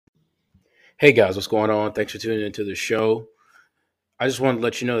Hey guys, what's going on? Thanks for tuning into the show. I just wanted to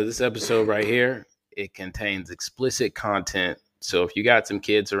let you know that this episode right here, it contains explicit content. So if you got some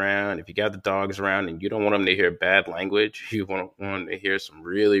kids around, if you got the dogs around and you don't want them to hear bad language, you want them to hear some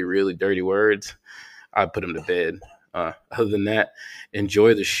really, really dirty words, I put them to bed. Other than that,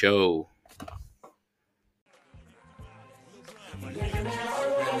 enjoy the show.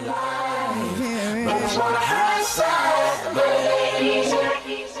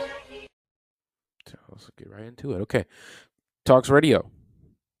 So let's get right into it. Okay. tOCS Radio.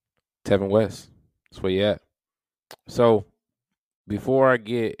 Tevin West. That's where you at. So before I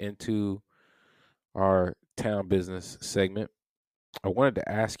get into our town business segment, I wanted to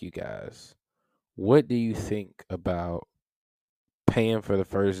ask you guys, what do you think about paying for the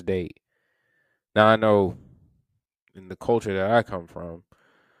first date? Now, I know in the culture that I come from,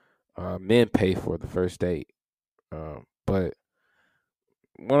 men pay for the first date. But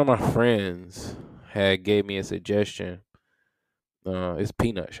one of my friends had gave me a suggestion. It's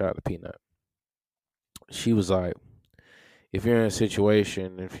Peanut. Shout out to Peanut. She was like, if you're in a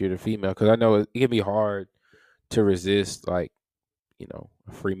situation, if you're the female, because I know it can be hard to resist, like,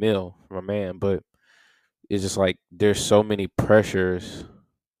 a free meal from a man, but it's just like there's so many pressures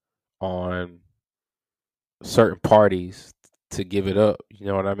on certain parties to give it up. You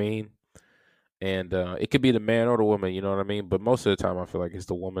know what I mean? And it could be the man or the woman. You know what I mean? But most of the time, I feel like it's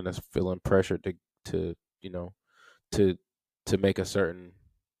the woman that's feeling pressure to you know to make a certain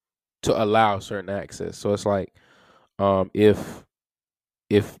to allow certain access. So it's like if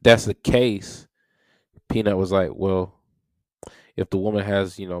that's the case, Peanut was like, well, if the woman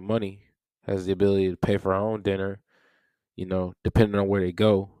has money, has the ability to pay for her own dinner, depending on where they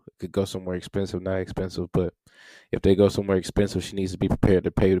go, it could go somewhere expensive, not expensive, but if they go somewhere expensive, she needs to be prepared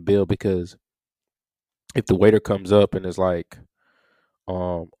to pay the bill, because if the waiter comes up and is like,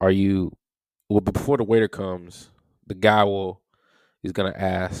 are you, well, before the waiter comes, the guy he's gonna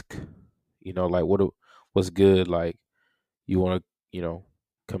ask, like, what's good, like, you want to,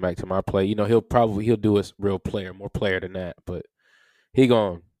 come back to my plate, he'll do a real player, more player than that, but he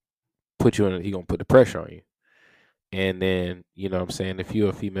gonna he gonna put the pressure on you. And then, what I'm saying, if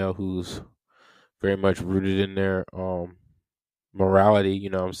you're a female who's very much rooted in their morality,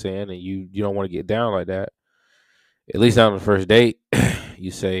 what I'm saying, and you don't want to get down like that, at least on the first date,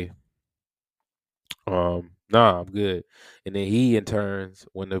 you say, nah, I'm good. And then he, in turns,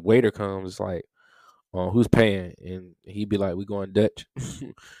 when the waiter comes, like, who's paying? And he'd be like, we going Dutch.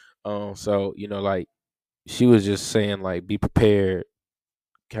 So, like, she was just saying, like, be prepared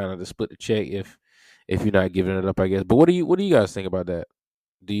kind of to split the check if you're not giving it up, I guess. But what do you guys think about that?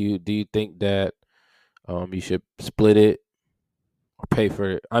 Do you think that you should split it or pay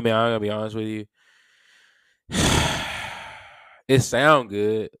for it? I mean, I'm gonna be honest with you. It sound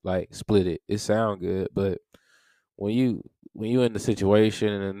good, like split it. It sound good, but when you in the situation,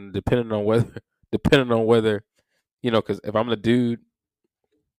 and depending on whether because if I'm the dude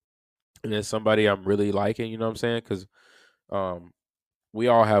and there's somebody I'm really liking, you know what I'm saying? Because we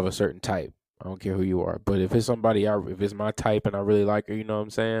all have a certain type. I don't care who you are, but if it's somebody if it's my type and I really like her, you know what I'm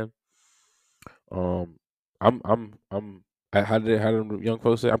saying? Um, I'm how did the young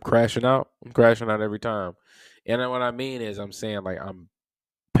folks say? I'm crashing out. I'm crashing out every time. And then what I mean is, I'm saying, like, I'm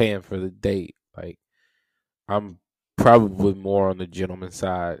paying for the date. Like, I'm probably more on the gentleman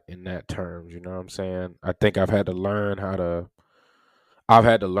side in that terms. You know what I'm saying? I think I've had to learn how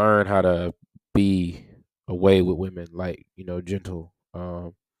to be away with women, like, gentle.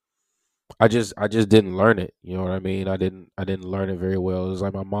 I just didn't learn it. You know what I mean? I didn't learn it very well. It was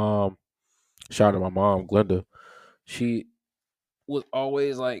like my mom. Shout out to my mom, Glenda. She was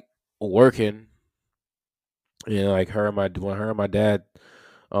always like working, and like when her and my dad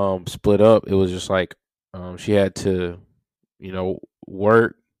split up, it was just like she had to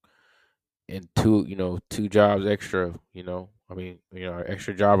work and two jobs extra, I mean,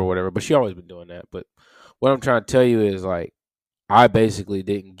 extra job or whatever, but she always been doing that. But what I'm trying to tell you is, like, I basically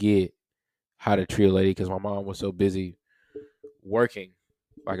didn't get how to treat a lady because my mom was so busy working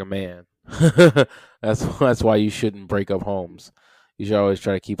like a man. That's why you shouldn't break up homes. You should always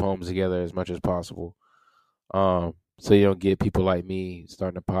try to keep homes together as much as possible. So you don't get people like me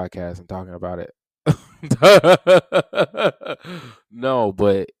starting a podcast and talking about it. No,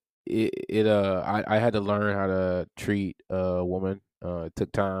 but I had to learn how to treat a woman. It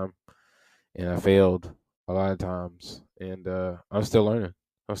took time, and I failed a lot of times, and I'm still learning.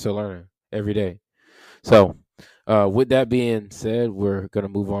 I'm still learning every day. So, with that being said, we're gonna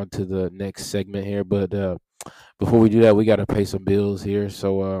move on to the next segment here. But before we do that, we gotta pay some bills here.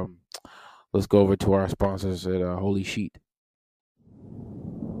 So, let's go over to our sponsors at Holy Sheet.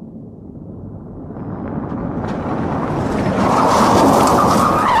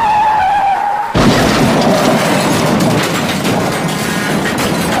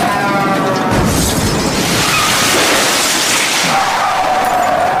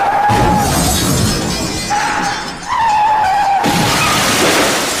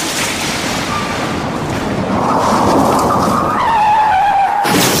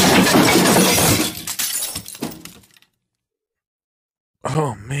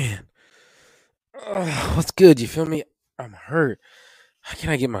 Oh man, what's good? You feel me? I'm hurt. How can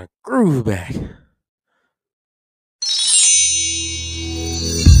I get my groove back?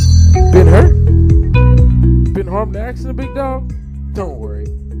 Been hurt? Been harmed in an accident, big dog? Don't worry.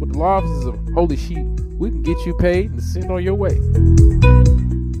 With the law offices of Holy Sheep, we can get you paid and send on your way.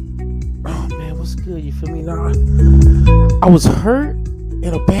 Oh man, what's good? You feel me? Nah, I was hurt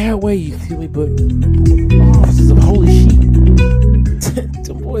in a bad way. You feel me? But the law offices of Holy Sheep,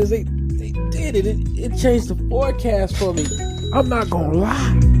 the boys, they did it. It changed the forecast for me. I'm not gonna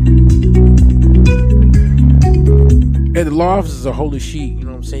lie. At the law offices of Holy Sheep, you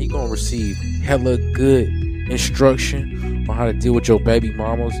know what I'm saying? You're gonna receive hella good instruction on how to deal with your baby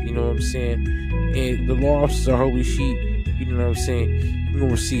mamas, you know what I'm saying? And the law offices of Holy Sheep, you know what I'm saying? You're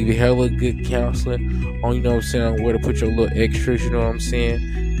gonna receive hella good counseling on, you know what I'm saying, on where to put your little extras, you know what I'm saying?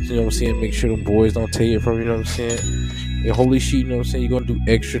 You know what I'm saying? Make sure the boys don't take it from you know what I'm saying? And Holy Sheep, you know what I'm saying? You're gonna do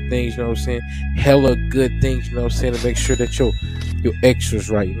extra things, you know what I'm saying? Hella good things, you know what I'm saying, to make sure that your extras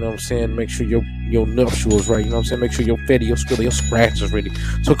right, you know what I'm saying? Make sure your nuptials right, you know what I'm saying? Make sure your fetty, your skrilla, your scratch is ready.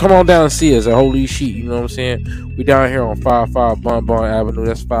 So come on down and see us at Holy Sheep, you know what I'm saying? We down here on 55 Bon Bon Avenue.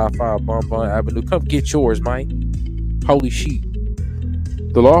 That's 55 Bon Bon Avenue. Come get yours, man. Holy Sheep.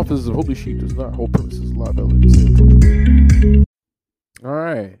 The law offices of Holy Sheep does not hold premises live LLC. All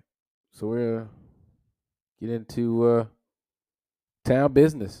right. So we're get into town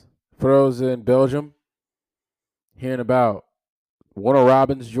business. For those in Belgium, hearing about Warner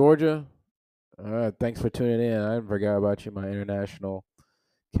Robins, Georgia. Thanks for tuning in. I forgot about you, my international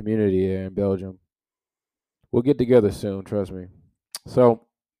community here in Belgium. We'll get together soon, trust me. So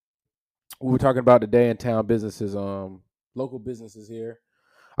we were talking about today in town businesses, local businesses here.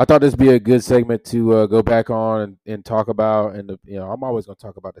 I thought this would be a good segment to go back on and talk about. And I'm always going to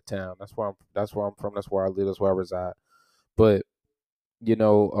talk about the town. That's where I'm. That's where I'm from. That's where I live. That's where I reside. But we were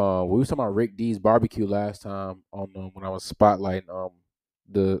talking about Rick D's barbecue last time on when I was spotlighting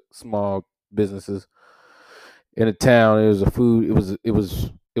the small businesses in the town. It was a food. It was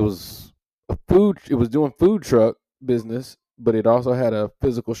a food. It was doing food truck business, but it also had a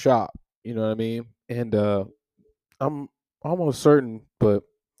physical shop. You know what I mean? And I'm almost certain, but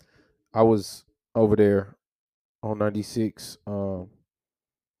I was over there on 96. Over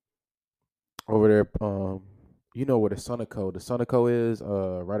there, you know where the Sunoco is,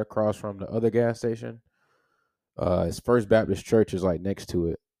 right across from the other gas station. It's First Baptist Church is like next to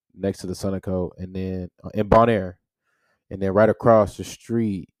it, next to the Sunoco, and then in Bonaire, and then right across the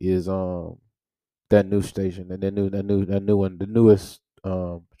street is that new station, and that new one, the newest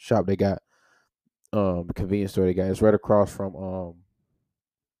shop they got, the convenience store they got. It's right across from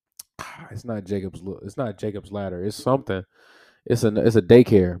it's not Jacob's Ladder. It's something. It's a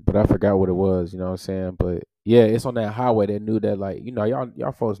daycare, but I forgot what it was. You know what I'm saying? But yeah, it's on that highway. They knew that, like,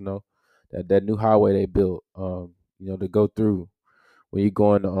 y'all folks know that new highway they built. To go through when you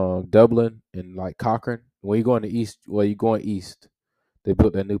going to Dublin and like Cochrane. When you going to east, you going east. They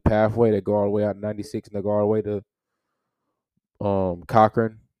built that new pathway. They go all the way out 96 and they go all the way to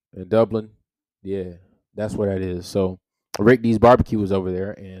Cochrane and Dublin. Yeah, that's what that is. So Rick D's barbecue was over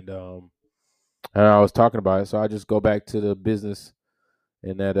there, and I was talking about it. So I just go back to the business,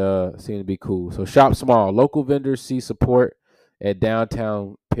 and that seemed to be cool. So shop small. Local vendors see support at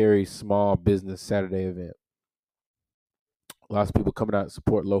downtown Perry's small business Saturday event. Lots of people coming out to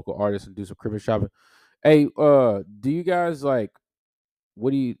support local artists and do some Christmas shopping. Hey, do you guys like?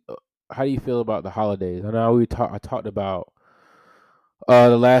 What do you? How do you feel about the holidays? I know I talked about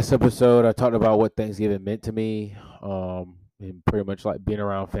the last episode. I talked about what Thanksgiving meant to me. And pretty much like being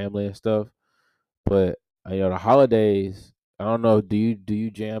around family and stuff. But the holidays. I don't know. Do you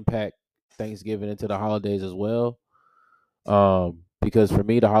jam pack Thanksgiving into the holidays as well? Because for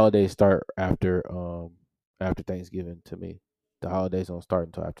me, the holidays start after Thanksgiving. To me, the holidays don't start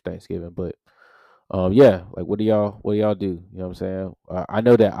until after Thanksgiving. But yeah, like what do y'all do? You know what I'm saying? I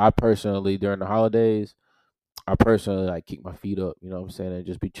know that I personally during the holidays, I personally like keep my feet up. You know what I'm saying, and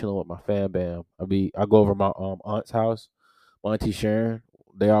just be chilling with my fam bam. I go over my aunt's house, my auntie Sharon.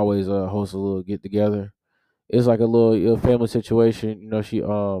 They always host a little get together. It's like a little family situation. She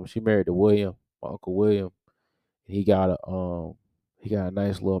married to William, my uncle William. He got a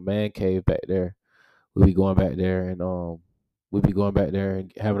nice little man cave back there. We'll be going back there and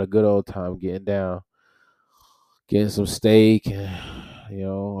having a good old time getting down, getting some steak and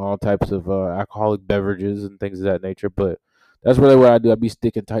all types of alcoholic beverages and things of that nature. But that's really what I do. I be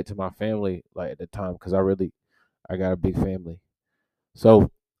sticking tight to my family like at the time because I got a big family.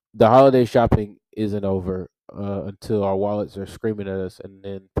 So the holiday shopping isn't over until our wallets are screaming at us, and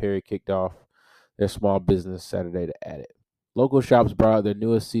then Perry kicked off their small business Saturday to add it. Local shops brought out their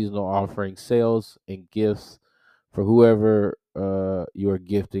newest seasonal offering, sales and gifts for whoever you are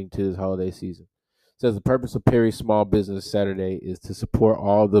gifting to this holiday season. It says the purpose of Perry's Small Business Saturday is to support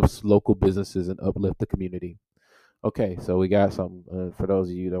all the local businesses and uplift the community. Okay, so we got something for those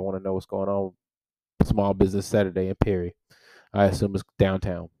of you that want to know what's going on. Small Business Saturday in Perry. I assume it's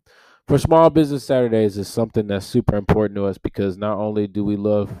downtown. For Small Business Saturdays is something that's super important to us because not only do we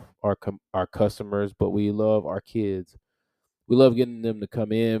love our customers, but we love our kids. We love getting them to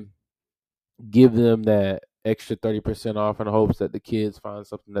come in, give them that extra 30% off in hopes that the kids find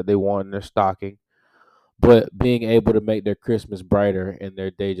something that they want in their stocking, but being able to make their Christmas brighter and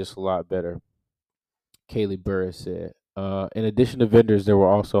their day just a lot better. Kaylee Burris said. In addition to vendors, there were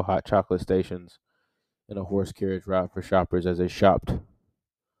also hot chocolate stations and a horse carriage route for shoppers as they shopped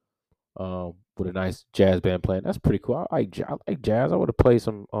with a nice jazz band playing. That's pretty cool. I like jazz. I would have played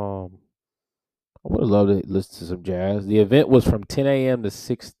some. I would have loved to listen to some jazz. The event was from 10 a.m. to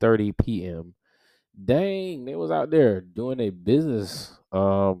 6:30 p.m. Dang, they was out there doing a business.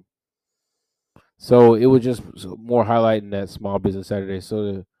 So it was just more highlighting that Small Business Saturday.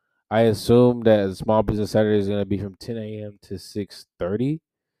 So I assume that Small Business Saturday is going to be from 10 a.m. to 6:30.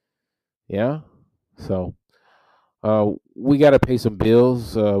 Yeah. So we got to pay some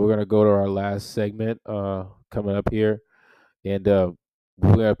bills. We're going to go to our last segment coming up here. And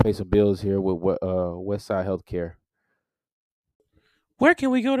we're going to pay some bills here with Westside Healthcare. Where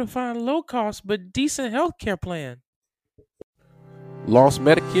can we go to find low cost but decent healthcare plan? Lost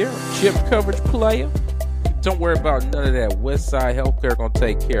Medicare, chip coverage player. Don't worry about none of that. Westside Healthcare gonna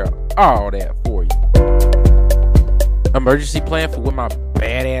take care of all that for you. Emergency plan for when my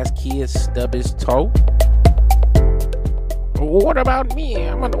badass kid stub his toe. What about me?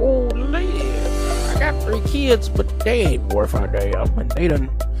 I'm an old lady. I got 3 kids, but they ain't worth a damn. And they done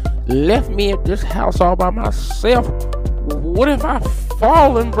left me at this house all by myself. What if I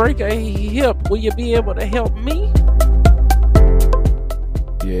fall and break a hip? Will you be able to help me?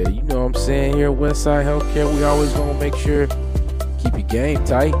 Yeah, you know what I'm saying. Here at Westside Healthcare, we always gonna make sure keep your game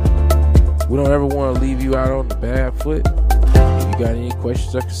tight. We don't ever want to leave you out on the bad foot. If you got any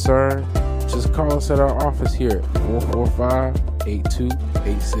questions or concerns, just call us at our office here at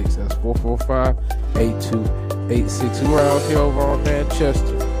 445-8286. That's 445-8286. We're out here over on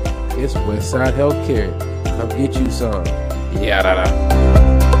Manchester. It's Westside Healthcare. Come get you some.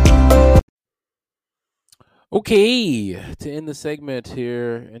 Okay, to end the segment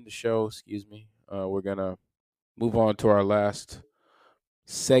here in the show, we're gonna move on to our last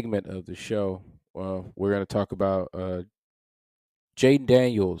segment of the show. We're gonna talk about Jaden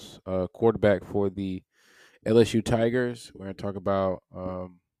Daniels, quarterback for the LSU Tigers. We're gonna talk about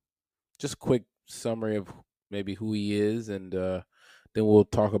just a quick summary of maybe who he is, and then we'll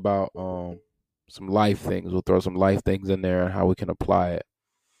talk about some life things. We'll throw some life things in there and how we can apply it.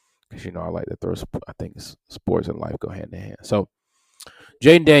 Because, I like to throw, I think sports and life go hand in hand. So,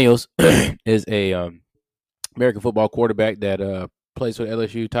 Jaden Daniels is a American football quarterback that plays for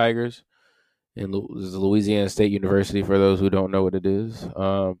LSU Tigers and is Louisiana State University, for those who don't know what it is.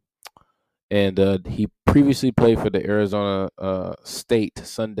 And he previously played for the Arizona State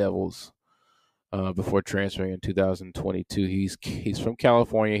Sun Devils before transferring in 2022. He's from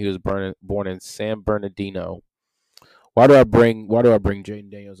California. He was born in San Bernardino. Why do I bring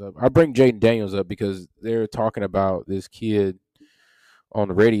Jaden Daniels up? I bring Jaden Daniels up because they're talking about this kid on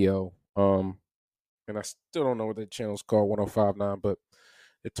the radio. And I still don't know what the channel's called, 105.9, but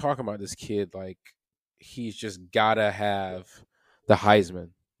they're talking about this kid like he's just gotta have the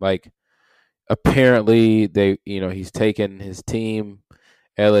Heisman. Like apparently he's taken his team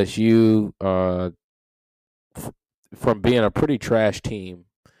LSU from being a pretty trash team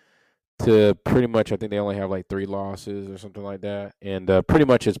to pretty much, I think they only have like 3 losses or something like that. And pretty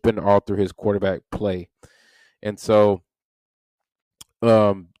much it's been all through his quarterback play. And so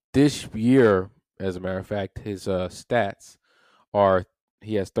this year, as a matter of fact, his stats are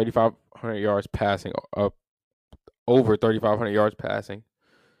he has 3,500 yards passing, over 3,500 yards passing.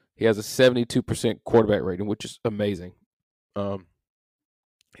 He has a 72% quarterback rating, which is amazing.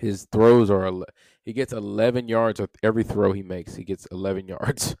 His throws he gets 11 yards with every throw he makes. He gets 11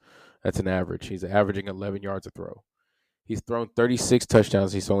 yards. That's an average. He's averaging 11 yards a throw. He's thrown 36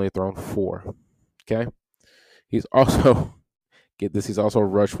 touchdowns. He's only thrown 4. Okay. He's also, get this, he's also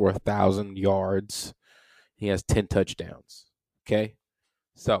rushed for 1,000 yards. He has 10 touchdowns. Okay.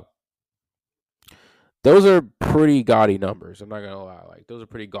 So those are pretty gaudy numbers. I'm not going to lie. Like those are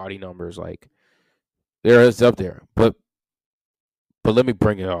pretty gaudy numbers. Like it's up there, but let me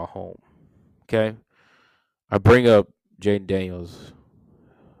bring it all home. Okay. I bring up Jaden Daniels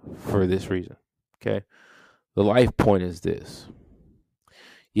for this reason. Okay. The life point is this: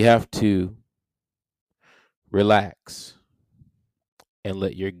 you have to relax and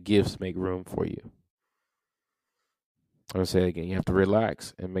let your gifts make room for you. I'm gonna say it again. You have to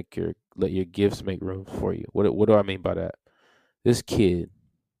relax and let your gifts make room for you. What do I mean by that? This kid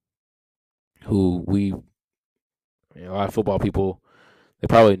who a lot of football people, they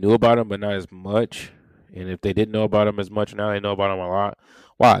probably knew about him, but not as much. And if they didn't know about him as much, now they know about him a lot.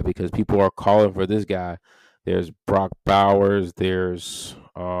 Why? Because people are calling for this guy. There's Brock Bowers. There's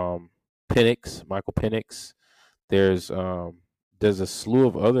Penix, Michael Penix. There's a slew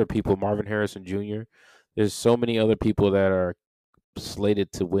of other people, Marvin Harrison Jr. There's so many other people that are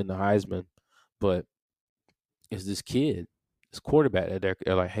slated to win the Heisman, but it's this kid, this quarterback that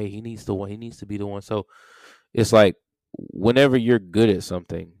they're like, hey, he needs the one. He needs to be the one. So it's like whenever you're good at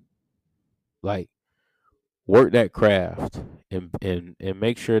something, like work that craft and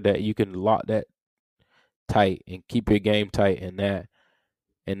make sure that you can lock that tight and keep your game tight, and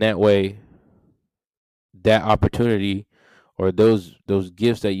that way that opportunity or those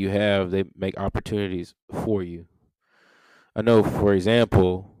gifts that you have, they make opportunities for you. I know, for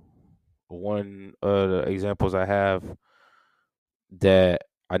example, one of the examples I have that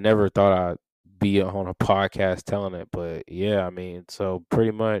I never thought I'd be on a podcast telling it, but yeah, I mean, so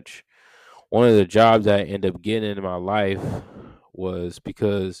pretty much one of the jobs I ended up getting in my life was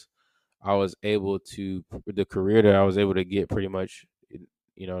because I was able to the career that I was able to get pretty much,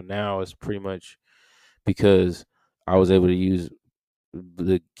 now is pretty much because I was able to use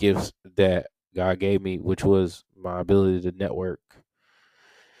the gifts that God gave me, which was my ability to network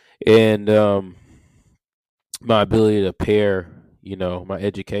and my ability to pair, my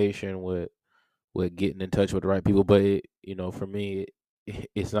education with getting in touch with the right people. But for me,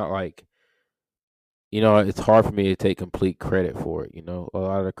 it's not like it's hard for me to take complete credit for it. A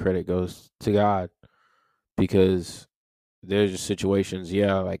lot of the credit goes to God because there's just situations,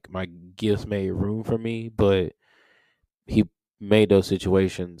 yeah, like my gifts made room for me, but He made those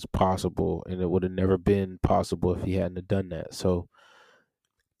situations possible, and it would have never been possible if He hadn't have done that. So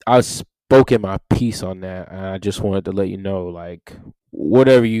I spoken my piece on that, and I just wanted to let you know, like,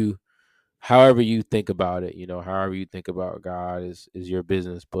 whatever you, however you think about it, however you think about God is your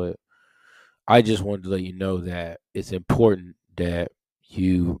business. But I just wanted to let you know that it's important that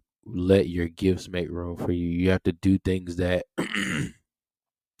you let your gifts make room for you. You have to do things that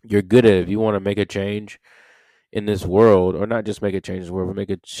you're good at. If you want to make a change in this world, or not just make a change in this world, but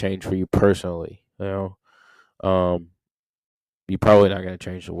make a change for you personally, um, you're probably not going to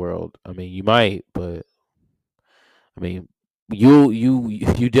change the world. I mean, you might, but I mean,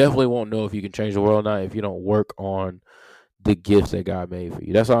 you definitely won't know if you can change the world or not if you don't work on the gifts that God made for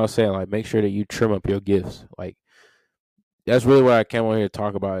you. That's all I'm saying. Like, make sure that you trim up your gifts. Like, that's really what I came on here to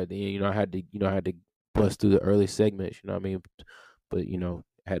talk about. And, I had to bust through the early segments. You know what I mean? But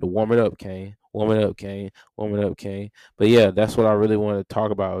I had to warm it up, Kane. Warm it up, Kane. Warm it up, Kane. But yeah, that's what I really wanted to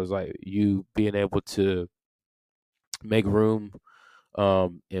talk about. Was like you being able to make room,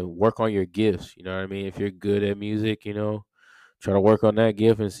 and work on your gifts. You know what I mean? If you're good at music, try to work on that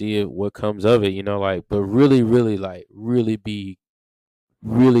gift and see what comes of it. Like, but really, really, like, really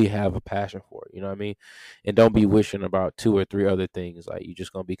have a passion for it. You know what I mean? And don't be wishing about two or three other things. Like, you're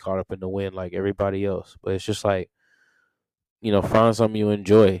just gonna be caught up in the wind like everybody else. But it's just like, find something you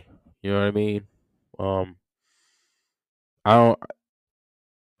enjoy. You know what I mean? Um, I don't.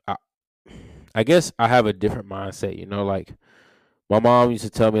 I, I guess I have a different mindset. Like my mom used to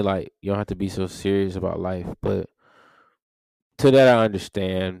tell me, like, you don't have to be so serious about life. But to that, I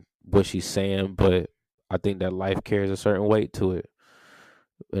understand what she's saying. But I think that life carries a certain weight to it.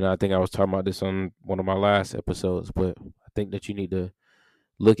 And I think I was talking about this on one of my last episodes. But I think that you need to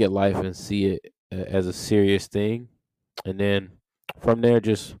look at life and see it as a serious thing, and then from there,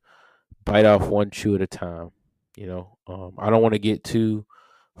 just bite off one chew at a time. I don't want to get too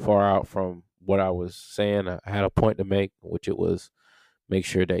far out from what I was saying. I had a point to make, which it was make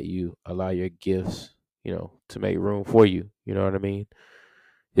sure that you allow your gifts, to make room for you. You know what I mean?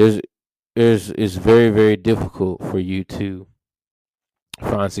 There's, it's very, very difficult for you to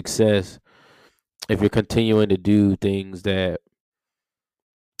find success if you're continuing to do things that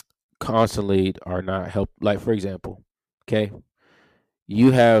constantly are not help. Like, for example, okay,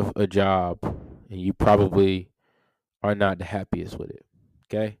 you have a job and you probably are not the happiest with it.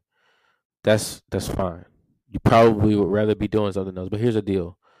 Okay, that's fine. You probably would rather be doing something else. But here's the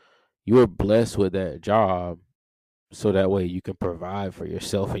deal: you are blessed with that job, so that way you can provide for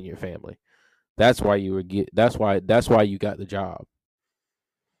yourself and your family. That's why you were get. That's why you got the job.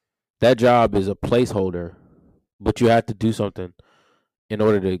 That job is a placeholder, but you have to do something in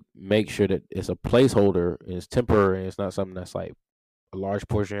order to make sure that it's a placeholder and it's temporary and it's not something that's like a large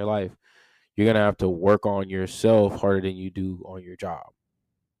portion of your life, you're going to have to work on yourself harder than you do on your job.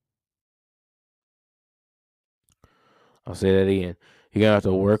 I'll say that again. You're going to have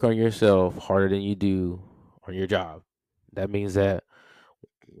to work on yourself harder than you do on your job. That means that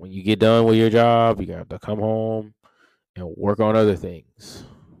when you get done with your job, you're going to have to come home and work on other things.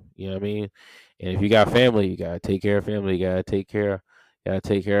 You know what I mean? And if you got family, you got to take care of family. You got to take care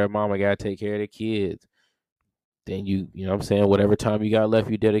of mama. You got to take care of the kids. Then you know what I'm saying, whatever time you got left,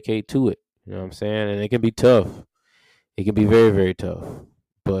 you dedicate to it. You know what I'm saying? And it can be tough. It can be very, very tough.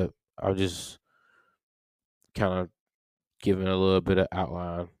 But I'll just kind of giving a little bit of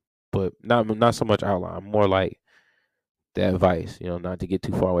outline, but not so much outline, more like the advice, not to get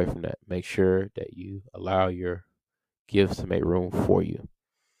too far away from that. Make sure that you allow your gifts to make room for you.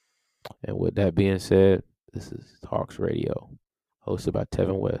 And with that being said, this is tOCS Radio, hosted by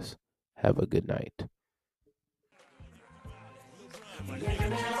Tevin West. Have a good night.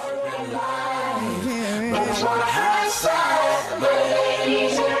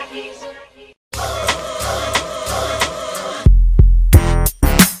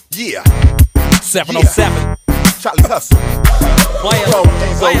 Yeah. 707. Charlie Hustle. What's wrong with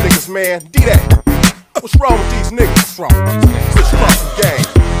these old niggas, man? D-That. What's wrong with these niggas? What's wrong with these niggas? Switch across the game.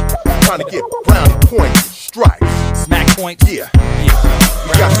 Trying to get Brownie points, stripes. Smack points. Yeah.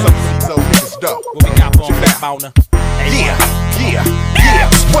 We got something for these old niggas, though. What we got for them, Boner? Yeah.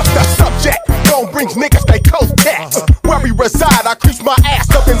 What's the subject? Don't bring niggas, they contacts. Where we reside, I crease my ass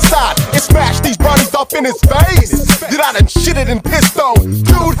up inside and smash these brownies off in his face. Then I done shitted and pissed on.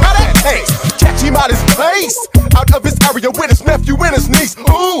 Dude, how that taste? Catch him out his place. Out of his area with his nephew and his niece.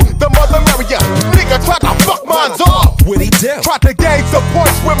 Ooh, the mother Maria. Nigga tried to fuck mine off. What'd he do? Tried to gain some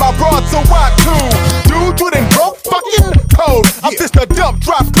points with my broad, so why too? Dude, you done broke fucking code. I'm just a dump,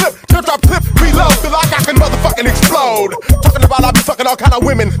 drop clip, reload till like I can motherfucking explode. Talking about I be fucking all kind of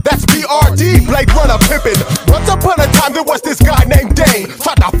women. That's BRD, Blade Runner pimpin'. Once upon a time there was this guy named Dane.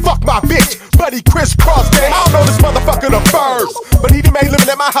 Tried to fuck my bitch, but he crisscrossed game. I don't know this motherfucker the first, but he made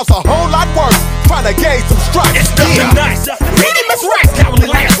living at my house a whole lot worse. Trying to gain some stripes. It's nothing nice. Reading Miss Rice, cowardly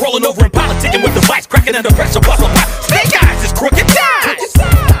liars rolling over and politicking with the vice, cracking under pressure, bustle pop. Snake eyes is crooked ties.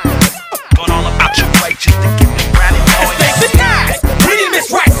 Going all about your way just to get the Brownie It's nothing nice. Reading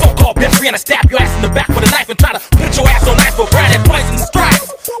Miss Rice, so-called bitch, we gonna stab your ass in the back with a knife and try to put your ass on ice for brownie points and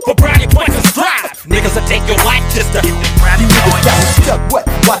stripes. For brownie points and stripes. Niggas will take your life just to get the Brownie Niggas got me stuck, what?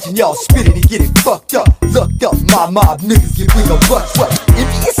 Watching y'all spit it and get it fucked up. Looked up, my mob niggas get bigger butts, what?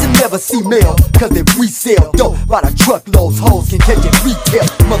 Envious and never see mail, cause they resell dope by the truckloads, hoes can catch it retail.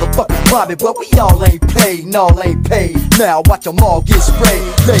 Motherfuckers robbing, but we all ain't paid, and all ain't paid. Now watch them all get sprayed,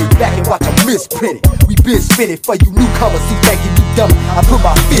 lay back and watch them misprint it. We been spinning for you newcomers who thinking you dumb. I put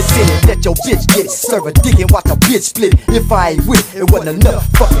my fist in it, let your bitch get it. Serve a dick and watch a bitch split it. If I ain't with it, it wasn't enough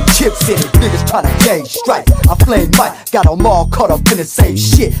fucking chips in it. Niggas tryna gain stripes, I flame Mike, got them all caught up in the same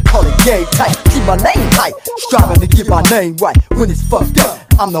shit. Call it game tight, keep my name tight, striving to get my name right. When it's fucked up,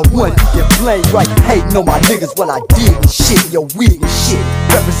 I'm the one who get blamed right. Hating on my niggas while I dig and shit, your wig and shit.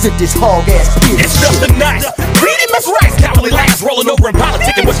 Represent this hog ass kid. It's nothing nice. Reading Miss Rice, cowardly liars rolling over and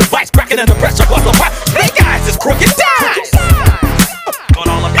politicking with the vice, cracking under pressure, bustle pop. Snake eyes is crooked ties. Going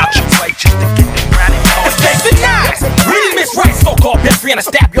all about your way just to get the Brownie It's nothing nice. Reading Miss Rice, so-called bitch, we gonna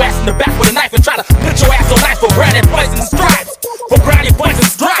stab your ass in the back with a knife and try to put your ass on ice for brownie points and stripes. For brownie points and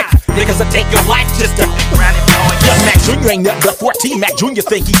stripes. Niggas will take your life just to Brownie points. Young Mac Jr. ain't nothing but 14. Mac Jr.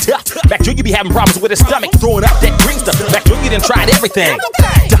 think he tough. Mac Jr. be having problems with his stomach, throwing up that green stuff. Mac Jr. done tried everything.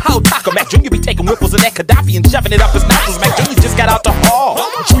 To how taco, Mac Jr. be taking whipples of that Gaddafi and shoving it up his nostrils. Mac Jr. just got out the hall.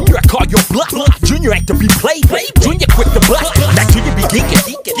 Jr. I call your bluff. Jr. ain't to be played. Jr. quick to bust. Mac Jr. be geeking.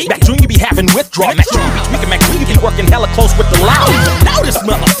 Mac Jr. be having withdrawal. Mac Jr. be tweaking. Mac Jr. be working hella close with the loud. Now this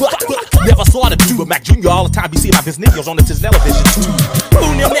motherfucker never saw the dude, but Mac Jr. all the time be seeing my his niggas on the television too.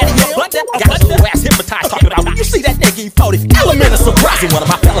 Boom, them natty your butt. Got his little ass hypnotized talking about when you see that nigga, he 40 element of surprise. And one of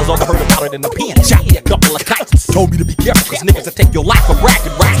my fellas overheard about it in the pen. Shot me a couple of kites. Told me to be careful, cause niggas will take your life for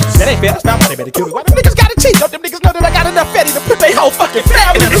bragging rights. That ain't fair, that's my money, better kill me. Why them niggas gotta cheat? Don't them niggas know that I got enough fatty to put they whole fucking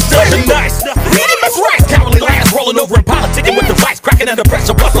family in the nothing nice. Reading Miss Rice, cowardly liars rolling over and politicking with the vice, cracking under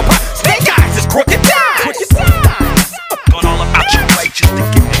pressure, bustle pop. Snake eyes is crooked ties. Going all about your way just to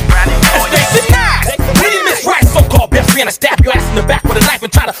get the Brownie points. It's nothing nice. Reading Miss Rice, so-called bitch, we gonna stab your ass in the back with a knife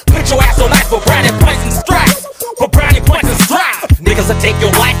and try to put your ass on ice for brownie points and stripes. For brownie points and stripes. Niggas will take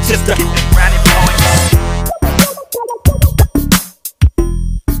your life just to Get the